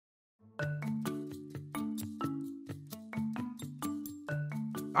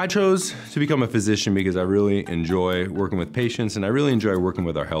I chose to become a physician because I really enjoy working with patients and I really enjoy working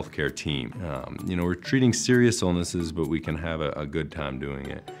with our healthcare team. We're treating serious illnesses, but we can have a good time doing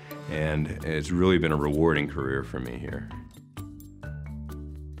it. And it's really been a rewarding career for me here.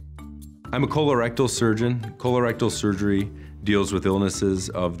 I'm a colorectal surgeon. Colorectal surgery deals with illnesses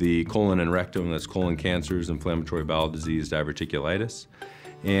of the colon and rectum, that's colon cancers, inflammatory bowel disease, diverticulitis.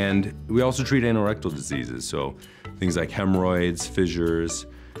 And we also treat anorectal diseases, so things like hemorrhoids, fissures,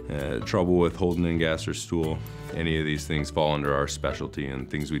 trouble with holding in gas or stool. Any of these things fall under our specialty and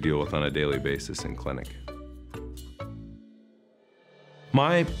things we deal with on a daily basis in clinic.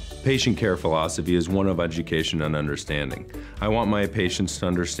 My patient care philosophy is one of education and understanding. I want my patients to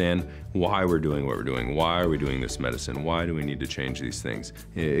understand why we're doing what we're doing. Why are we doing this medicine? Why do we need to change these things?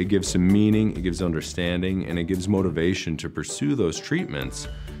 It gives some meaning, it gives understanding, and it gives motivation to pursue those treatments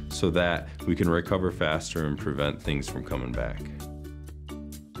so that we can recover faster and prevent things from coming back.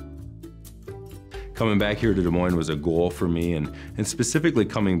 Coming back here to Des Moines was a goal for me, and specifically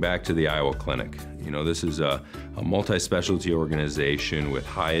coming back to the Iowa Clinic. This is a multi-specialty organization with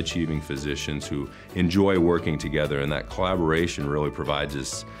high-achieving physicians who enjoy working together, and that collaboration really provides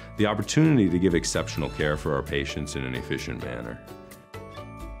us the opportunity to give exceptional care for our patients in an efficient manner.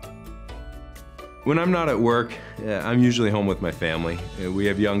 When I'm not at work, I'm usually home with my family. We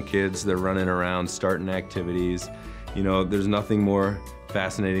have young kids, they're running around, starting activities. There's nothing more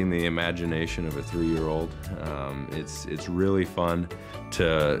fascinating than the imagination of a 3-year-old. It's really fun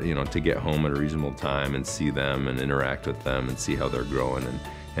to get home at a reasonable time and see them and interact with them and see how they're growing.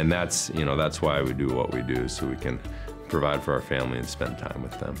 And that's why we do what we do, so we can provide for our family and spend time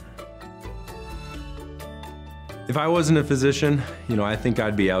with them. If I wasn't a physician, I think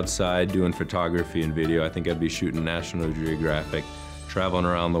I'd be outside doing photography and video. I think I'd be shooting National Geographic, traveling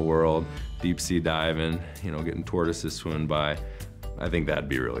around the world, deep sea diving, getting tortoises swimming by. I think that'd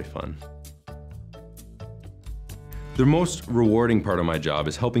be really fun. The most rewarding part of my job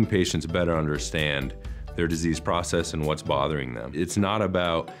is helping patients better understand their disease process and what's bothering them. It's not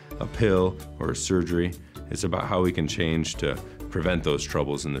about a pill or a surgery. It's about how we can change to prevent those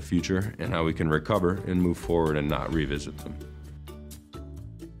troubles in the future and how we can recover and move forward and not revisit them.